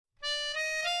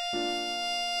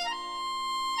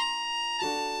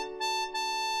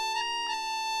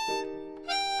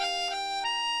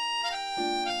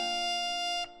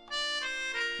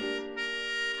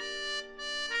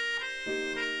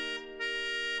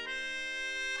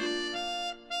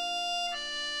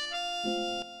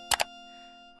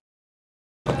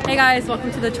guys,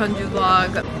 welcome to the Jeonju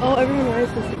vlog. Oh, everyone, where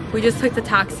is this? We just took the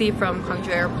taxi from Gwangju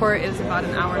Airport. It was about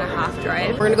an hour and a half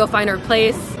drive. We're gonna go find our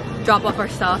place, drop off our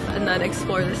stuff, and then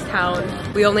explore this town.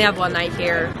 We only have one night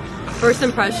here. First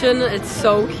impression, it's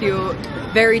so cute.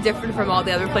 Very different from all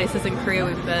the other places in Korea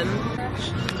we've been.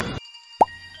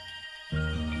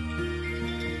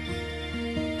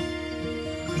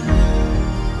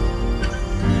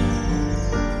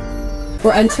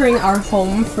 We're entering our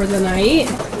home for the night.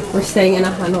 We're staying in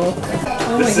a Hanok. Oh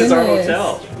my goodness. This is our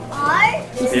hotel.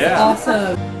 This is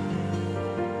awesome.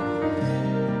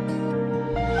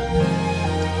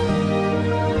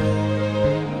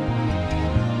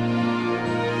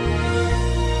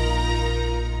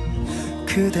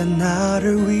 그대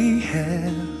나를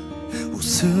위해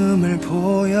웃음을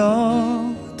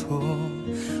보여도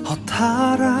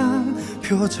허탈한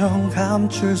표정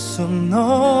감출 순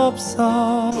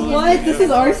없어. What? This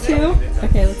is ours too?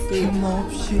 Okay, let's see.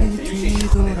 What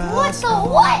the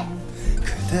what?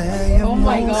 Oh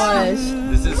my gosh.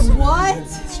 This is What?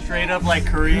 straight up like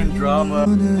Korean drama.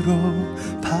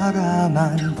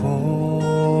 바라만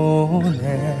보네.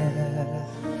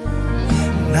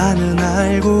 나는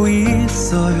알고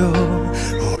있어요.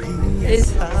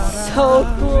 It's so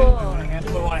cool.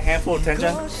 Want a handful of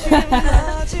doenjang?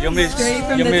 You want me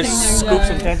to scoop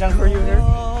some doenjang for you here?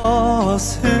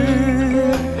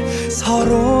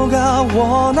 서로가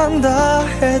원한다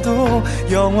해도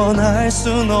영원할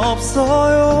순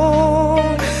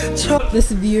없어요.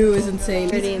 This view is insane.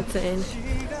 Pretty insane.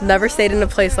 Never stayed in a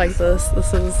place like this.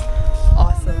 This is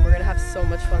awesome. We're gonna have so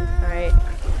much fun tonight.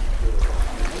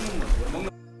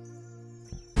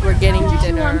 We're getting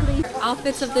dinner.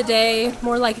 Outfits of the day,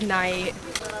 more like night.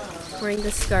 Wearing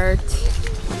the skirt.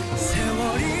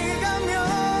 세월이 가면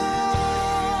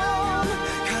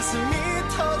가슴이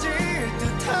터질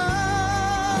듯한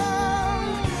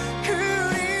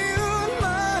그리운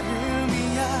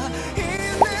마음이야.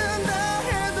 잊는다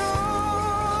해도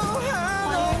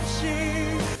한없이.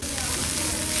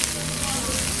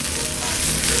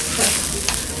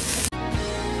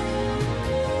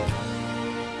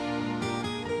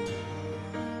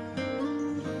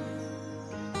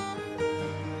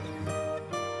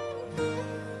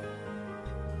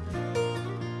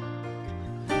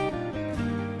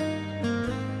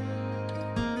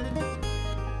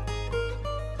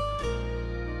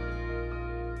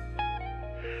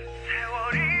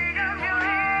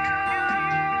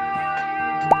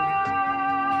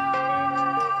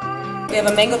 We have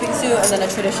a mango bingsu and then a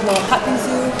traditional hot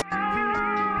bingsu.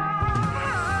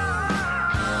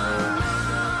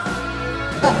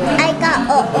 I got an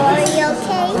Oreo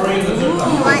cake.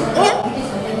 Want it?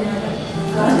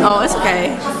 Oh, it's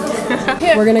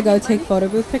okay. We're gonna go take photo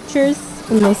booth pictures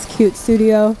in this cute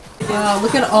studio. Wow,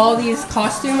 look at all these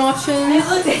costume options.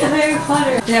 They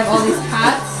have all these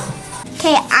hats.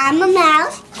 Okay, I'm a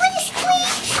mouse. Squeak,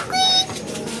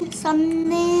 squeak.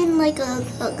 Something like a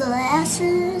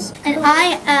glasses. And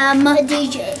I am a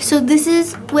DJ. So this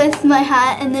is with my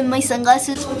hat and then my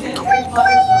sunglasses. Okay.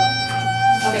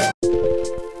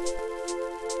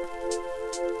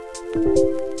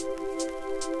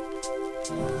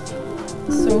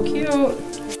 So cute.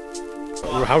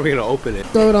 How are we gonna open it?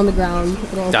 Throw it on the ground.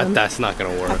 That's not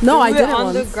gonna work. No, I did it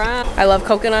on the ground. I love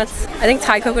coconuts. I think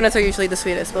Thai coconuts are usually the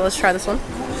sweetest, but let's try this one.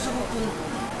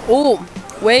 Oh,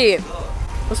 wait.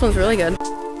 This one's really good.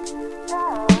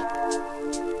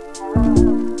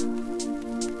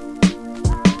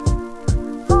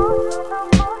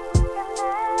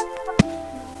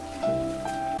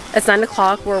 It's 9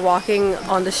 o'clock, we're walking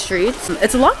on the streets.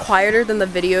 It's a lot quieter than the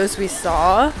videos we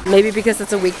saw. Maybe because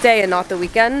it's a weekday and not the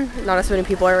weekend. Not as many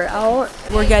people are out.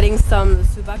 We're getting some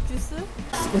subak juice,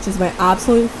 which is my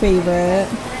absolute favorite.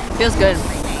 Feels good.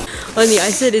 Honey, I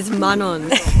said it's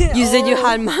manon. You said you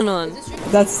had manon.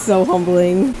 That's so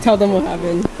humbling. Tell them what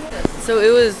happened. So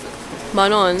it was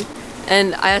manon.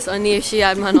 And I asked Annie if she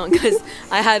had manon because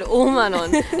I had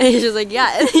 5만원. And she was like,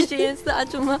 yeah. And she answered,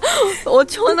 아줌마,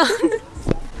 5,000원.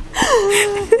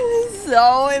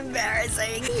 So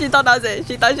embarrassing. She thought that was it.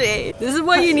 She thought this is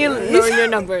why you need to learn your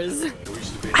numbers.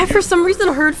 I for some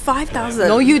reason heard 5,000.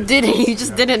 No, you didn't. You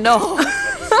just didn't know.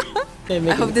 I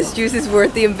hope this juice is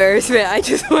worth the embarrassment I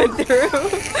just went through.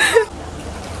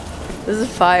 This is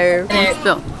fire.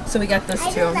 So we got this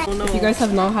too. Oh, no. If you guys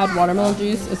have not had watermelon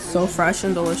juice, it's so fresh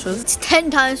and delicious. It's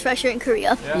 10 times fresher in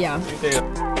Korea. Yeah.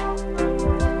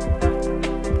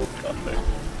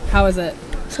 How is it?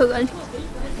 So good.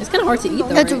 It's kind of hard to eat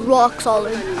though. It's rock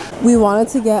solid. We wanted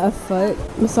to get a foot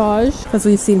massage because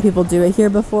we've seen people do it here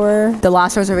before. The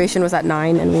last reservation was at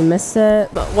 9 and we missed it.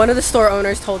 But one of the store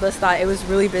owners told us that it was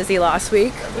really busy last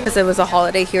week because it was a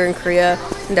holiday here in Korea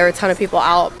and there were a ton of people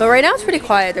out. But right now it's pretty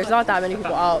quiet. There's not that many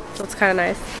people out, so it's kind of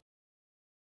nice.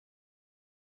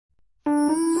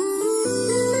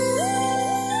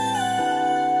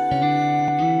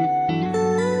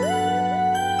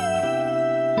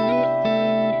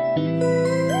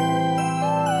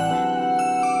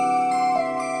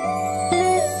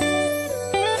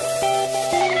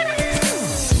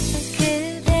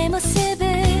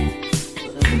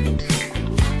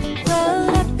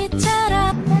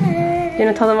 You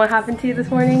want to tell them what happened to you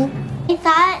this morning? I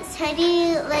thought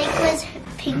Teddy was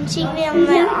pinching me on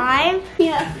my arm.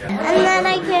 Yeah. And then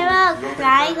I came out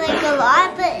crying a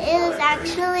lot, but it was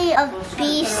actually a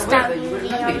bee stung me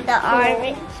on the arm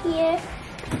right here.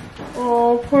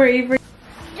 Oh, poor Avery.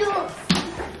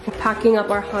 We're packing up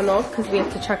our Hanok because we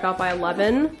have to check out by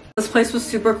 11. This place was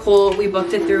super cool. We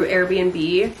booked it through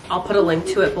Airbnb. I'll put a link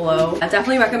to it below. I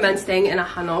definitely recommend staying in a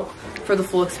Hanok for the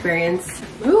full experience.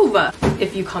 Move!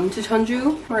 If you come to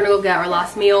Jeonju, we're gonna go get our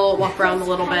last meal, walk around a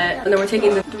little bit, and then we're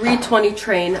taking the 3:20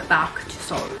 train back to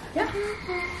Seoul. Yeah,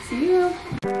 see you.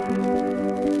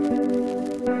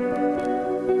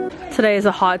 Today is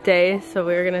a hot day, so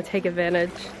we're gonna take advantage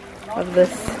of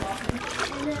this.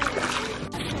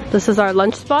 This is our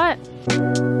lunch spot.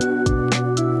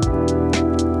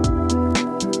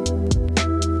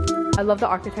 I love the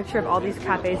architecture of all these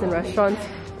cafes and restaurants.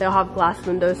 They all have glass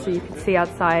windows so you can see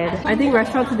outside. I think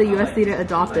restaurants in the US need to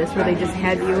adopt this where they just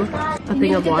hand you a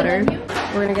thing of water.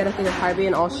 We're gonna get a thing of harbi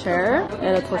and I'll share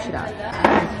and a toshirak.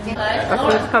 Our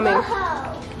food's coming.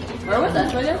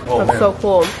 That's so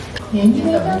cool.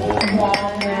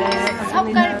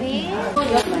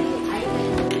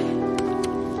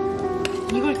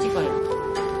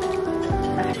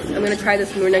 I'm gonna try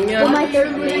this moonnaengmyeon.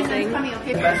 Amazing.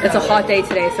 It's a hot day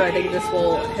today, so I think this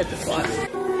will hit the spot.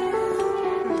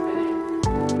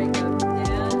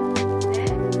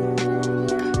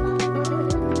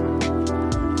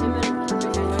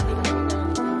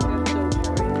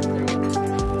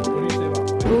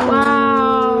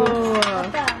 Wow!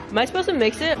 Am I supposed to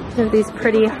mix it? We have these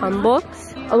pretty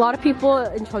hanboks. A lot of people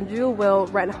in Jeonju will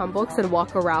rent hanboks and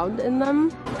walk around in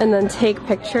them and then take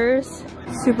pictures.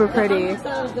 Super pretty.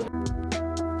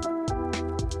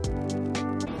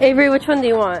 Avery, which one do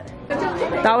you want?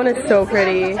 That one is so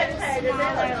pretty.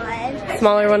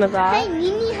 Smaller one of that. Hey,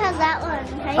 Nini has that one.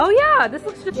 Right? Oh yeah, this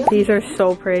looks just. These are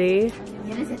so pretty.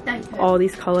 All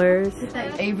these colors.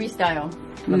 Avery style.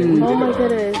 Oh my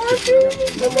goodness.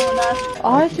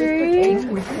 Audrey.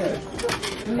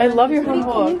 I love your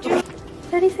hanbok.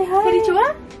 Daddy, say hi.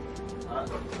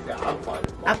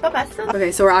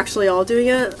 Okay, so we're actually all doing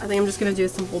it. I think I'm just gonna do a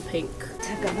simple pink.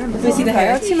 Let me see the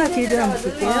hair.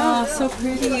 Oh, so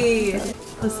pretty.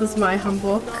 This is my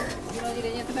hanbok.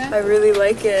 I really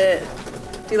like it.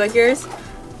 Do you like yours?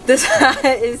 This hat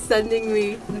is sending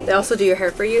me. They also do your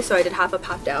hair for you, so I did half a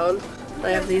pat down. I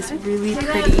have these really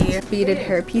pretty beaded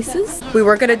hair pieces. We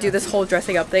weren't gonna do this whole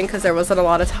dressing up thing because there wasn't a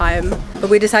lot of time, but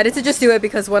we decided to just do it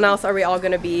because when else are we all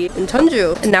gonna be in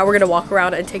Jeonju? And now we're gonna walk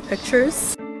around and take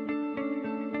pictures.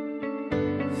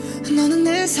 너는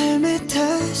내 삶에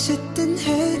다시 뜬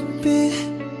햇빛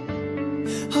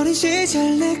어린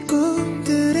시절 내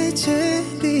꿈들의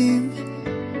재림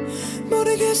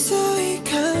모르겠어 이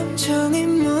감정이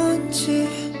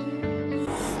뭔지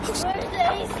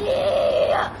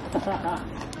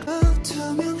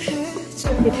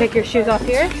You take your shoes off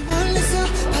here.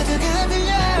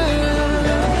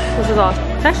 This is awesome.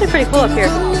 It's actually pretty cool up here.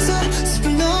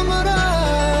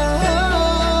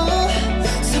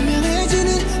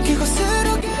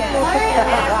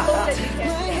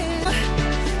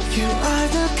 You are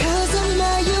the cause of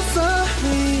my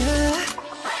euphoria.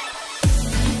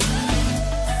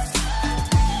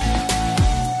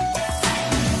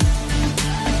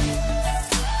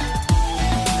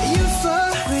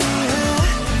 Euphoria.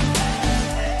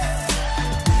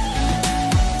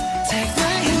 Take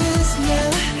my hands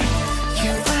now.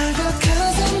 You are the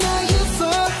cause of my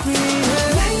euphoria.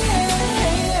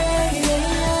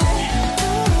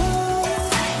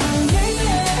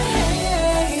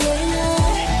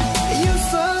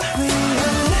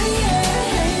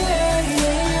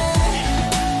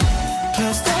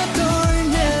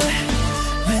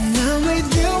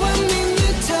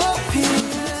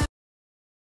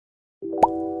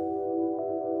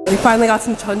 We finally got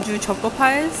some Jeonju choco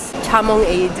pies. Jamong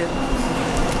aid.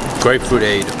 Grapefruit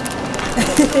aid.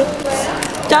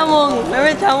 Jamong!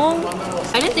 Remember jamong?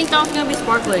 I didn't think that was gonna be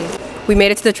sparkling. We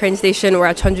made it to the train station. We're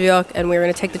at Jeonju and we were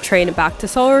going to take the train back to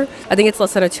Seoul. I think it's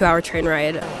less than a 2-hour train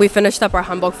ride. We finished up our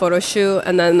Hanbok photo shoot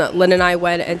and then Lynn and I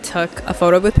went and took a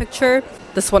photo booth picture.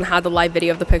 This one had the live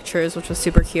video of the pictures, which was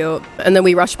super cute. And then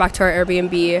we rushed back to our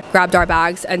Airbnb, grabbed our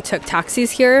bags, and took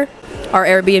taxis here. Our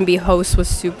Airbnb host was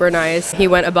super nice. He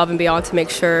went above and beyond to make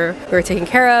sure we were taken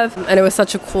care of. And it was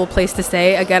such a cool place to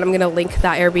stay. Again, I'm gonna link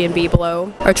that Airbnb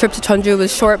below. Our trip to Jeonju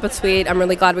was short but sweet. I'm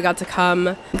really glad we got to come.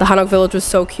 The Hanok Village was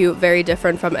so cute, very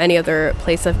different from any other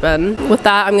place I've been. With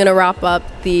that, I'm gonna wrap up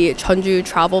the Jeonju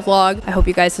travel vlog. I hope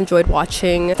you guys enjoyed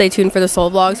watching. Stay tuned for the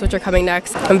SEOUL vlogs, which are coming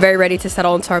next. I'm very ready to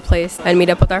settle into our place and meet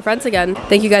up with our friends again.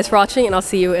 Thank you guys for watching, and I'll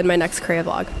see you in my next Korea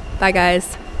vlog. Bye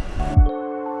guys.